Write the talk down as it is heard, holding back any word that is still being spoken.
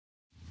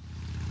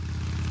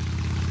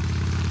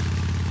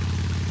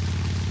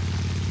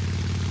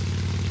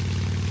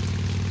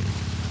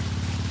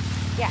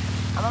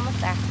I'm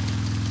almost there.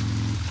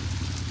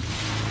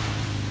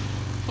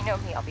 You know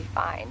me, I'll be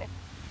fine.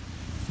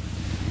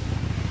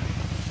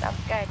 Sounds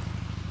good.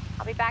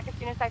 I'll be back as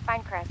soon as I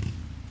find Chris.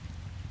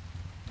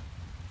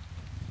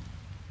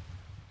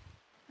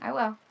 I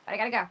will, but I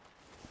gotta go.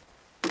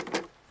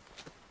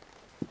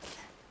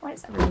 Why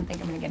does everyone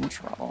think I'm gonna get in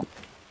trouble?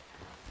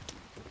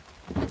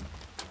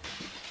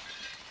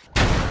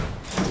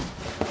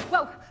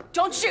 Whoa!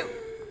 Don't shoot!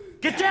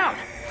 Get down!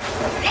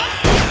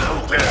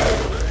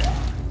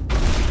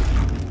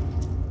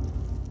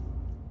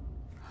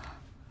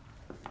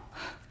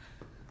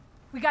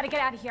 We gotta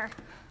get out of here.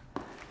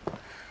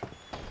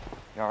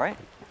 You alright?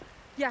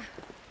 Yeah,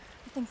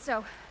 I think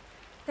so.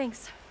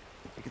 Thanks.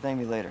 You can thank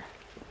me later,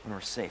 when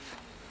we're safe.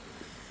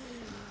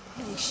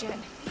 Holy shit.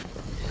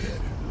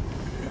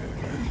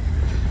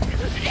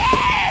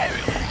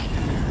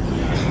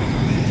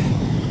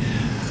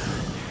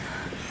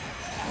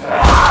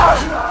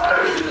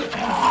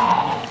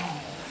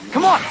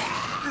 Come on!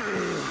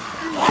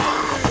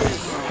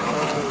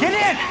 Get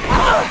in!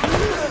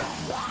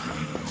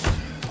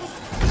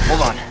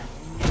 Hold on.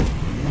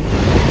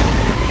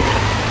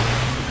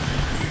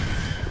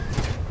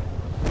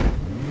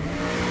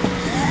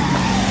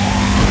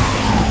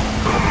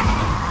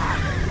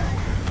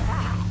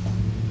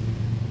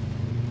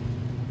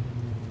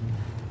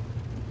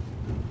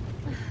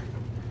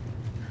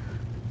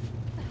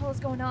 What's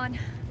going on?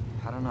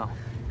 I don't know.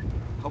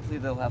 Hopefully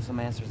they'll have some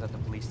answers at the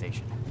police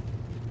station.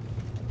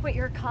 Wait,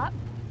 you're a cop?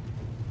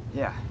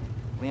 Yeah,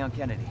 Leon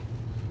Kennedy.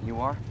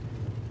 You are?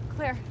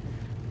 Claire.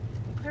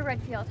 Claire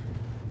Redfield.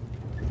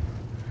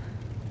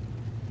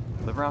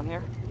 Live around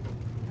here?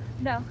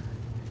 No.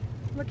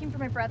 I'm looking for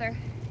my brother.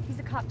 He's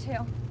a cop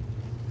too.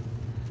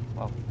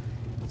 Well,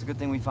 it's a good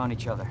thing we found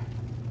each other.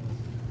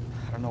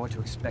 I don't know what to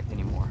expect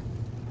anymore.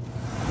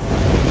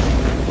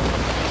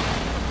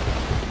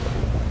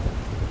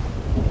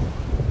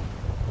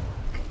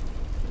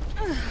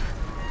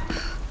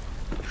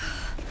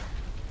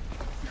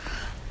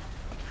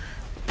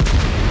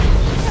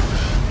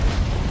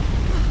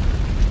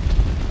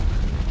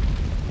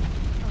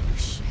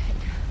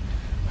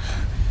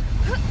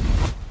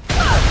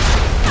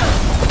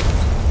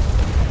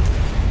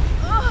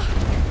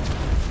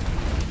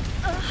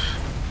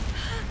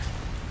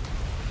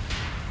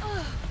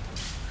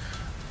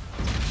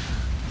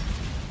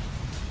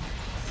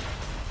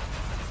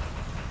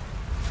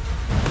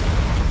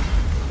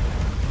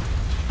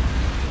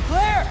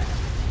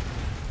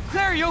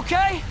 Are you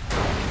okay?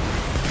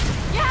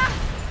 Yeah,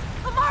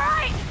 I'm all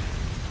right.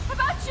 How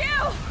about you?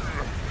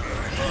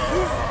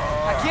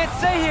 I can't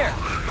stay here.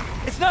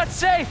 It's not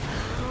safe.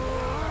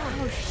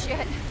 Oh,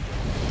 shit.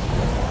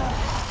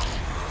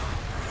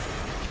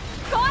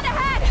 Go on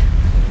ahead.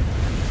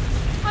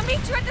 I'll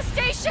meet you at the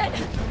station.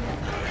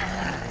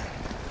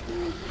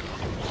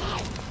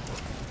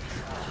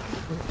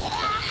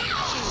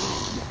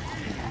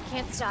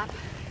 Can't stop.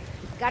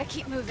 Gotta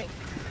keep moving.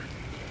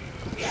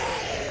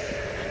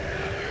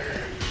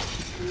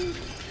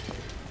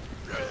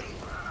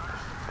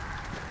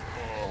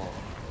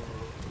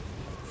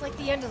 It's like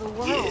the end of the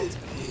world.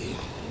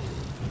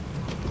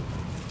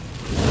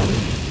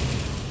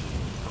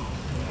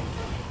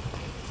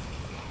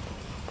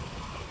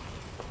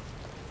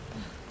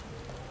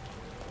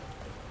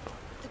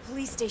 The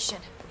police station.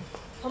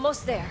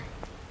 Almost there.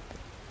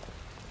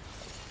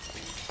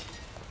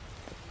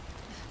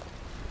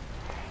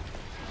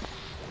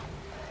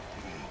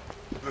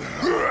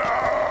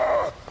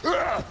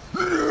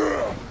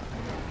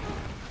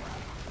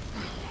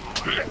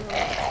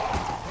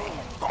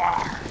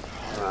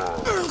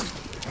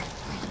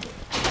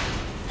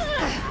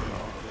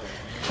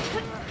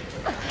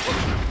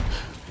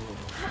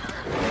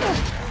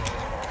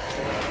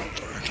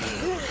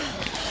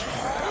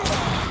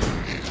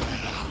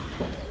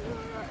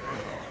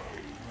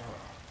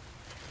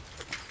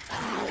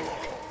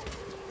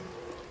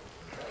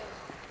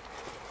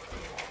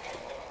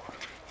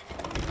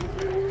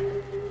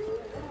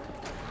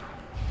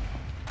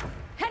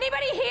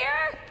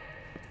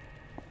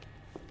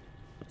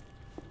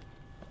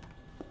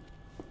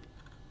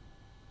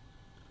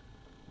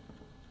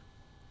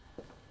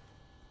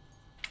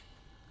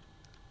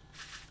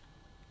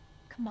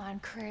 Come on,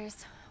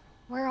 Chris.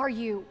 Where are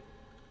you?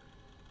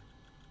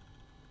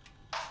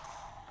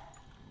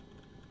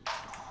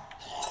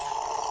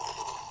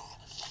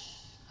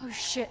 Oh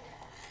shit.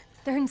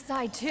 They're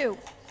inside too.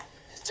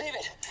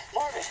 David!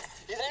 Marvin!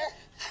 You there?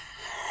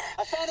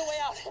 I found a way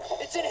out.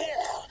 It's in here.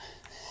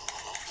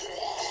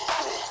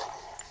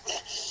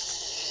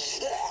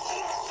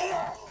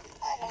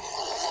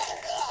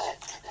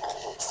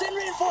 Send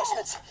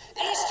reinforcements.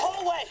 East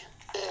hallway.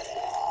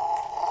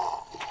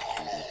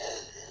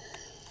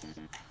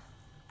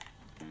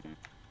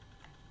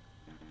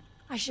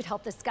 I should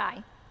help this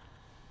guy.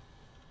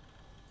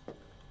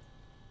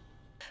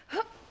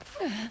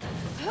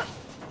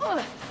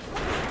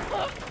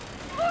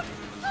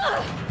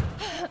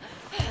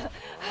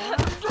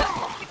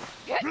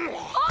 Get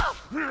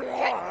off! Get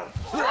up!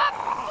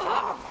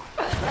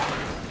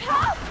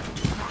 Help!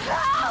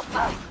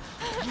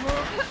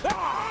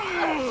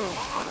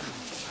 Help!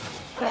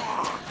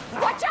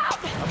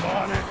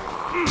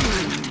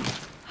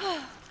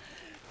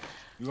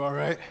 You all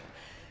right?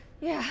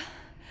 Yeah.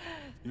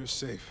 You're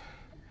safe.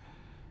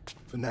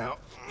 For now.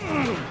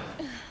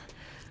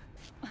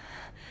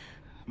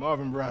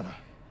 Marvin Branagh.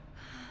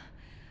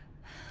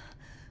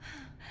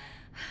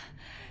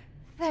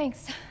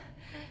 Thanks.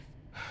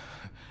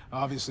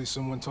 Obviously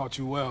someone taught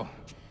you well.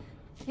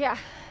 Yeah.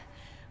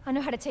 I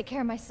know how to take care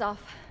of myself.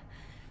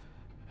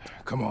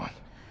 Come on.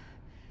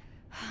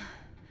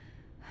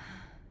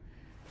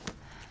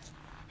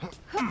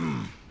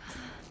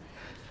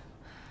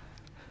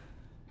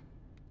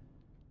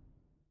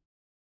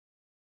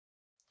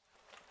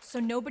 So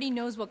nobody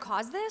knows what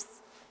caused this?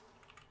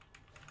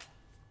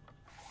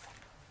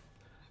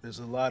 There's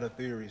a lot of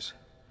theories.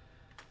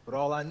 But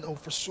all I know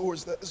for sure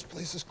is that this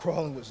place is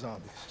crawling with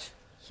zombies.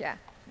 Yeah,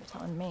 you're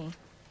telling me.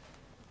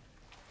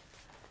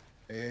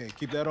 Hey,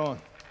 keep that on.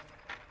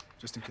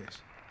 Just in case.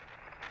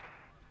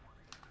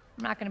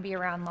 I'm not gonna be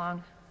around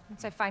long.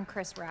 Once I find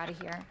Chris, we're out of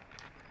here.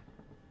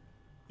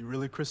 You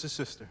really Chris's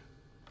sister?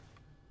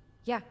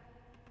 Yeah.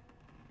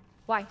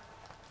 Why?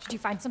 Did you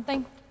find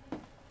something?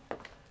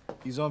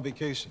 He's on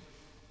vacation.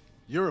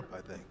 Europe,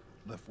 I think.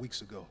 Left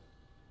weeks ago.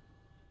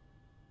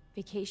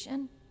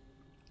 Vacation?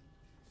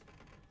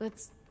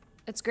 That's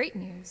great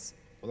news.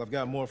 Well, I've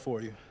got more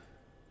for you.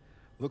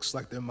 Looks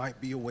like there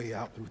might be a way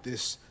out through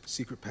this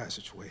secret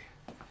passageway.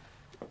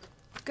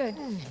 Good.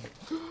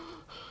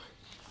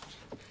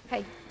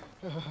 Hey.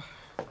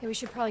 Hey, we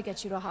should probably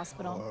get you to a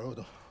hospital.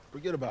 Oh,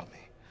 forget about me.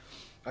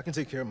 I can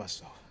take care of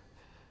myself.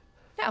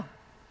 No.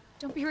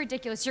 Don't be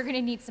ridiculous. You're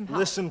gonna need some help.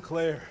 Listen,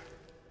 Claire.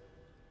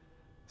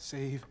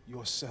 Save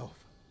yourself.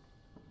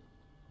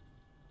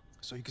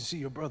 So you can see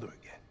your brother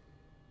again.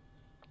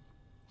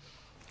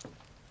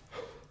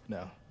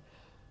 Now,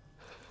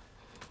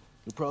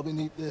 you'll probably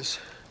need this.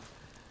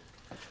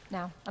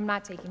 No, I'm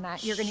not taking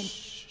that. You're gonna...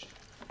 Shh.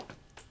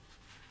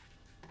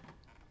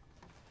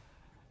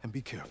 And be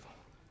careful.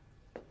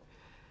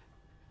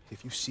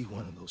 If you see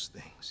one of those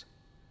things,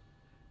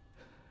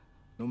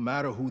 no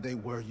matter who they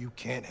were, you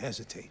can't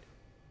hesitate.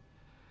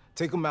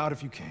 Take them out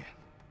if you can.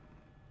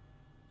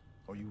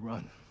 Or you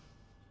run.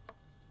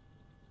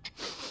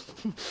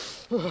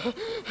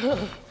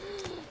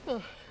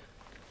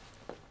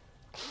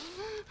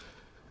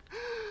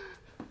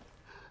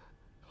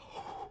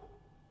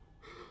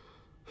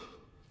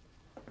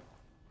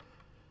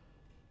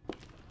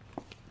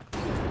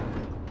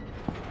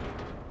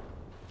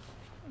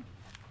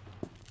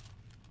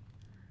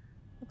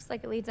 Looks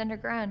like it leads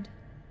underground.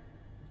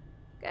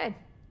 Good.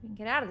 We can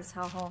get out of this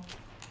hellhole.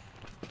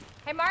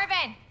 Hey,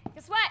 Marvin!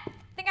 Guess what? I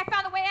think I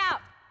found the way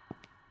out!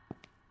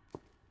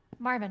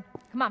 Marvin,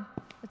 come on.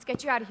 Let's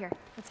get you out of here.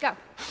 Let's go.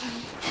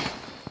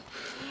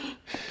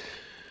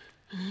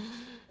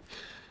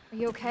 Are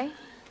you okay?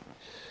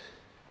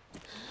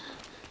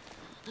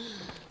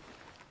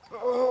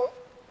 Oh,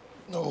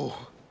 no.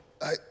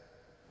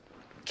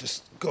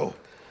 Just go.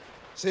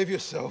 Save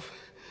yourself.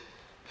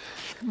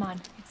 Come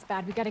on. It's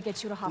bad. We gotta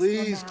get you to hospital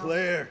now. Please,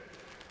 Claire.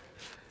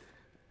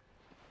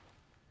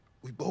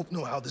 We both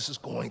know how this is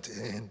going to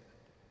end.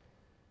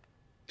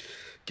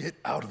 Get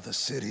out of the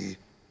city.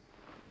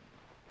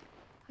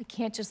 I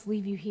can't just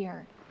leave you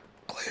here.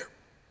 Claire,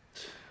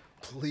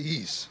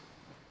 please,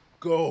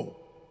 go.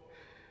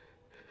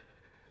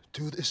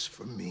 Do this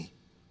for me.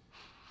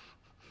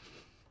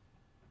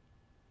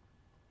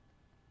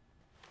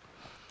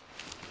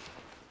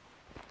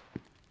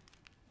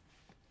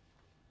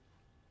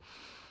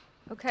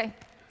 Okay.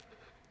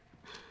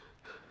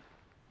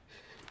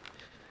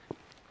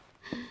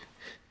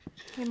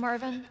 Hey,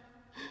 Marvin.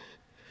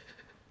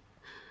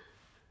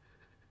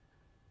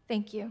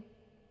 Thank you.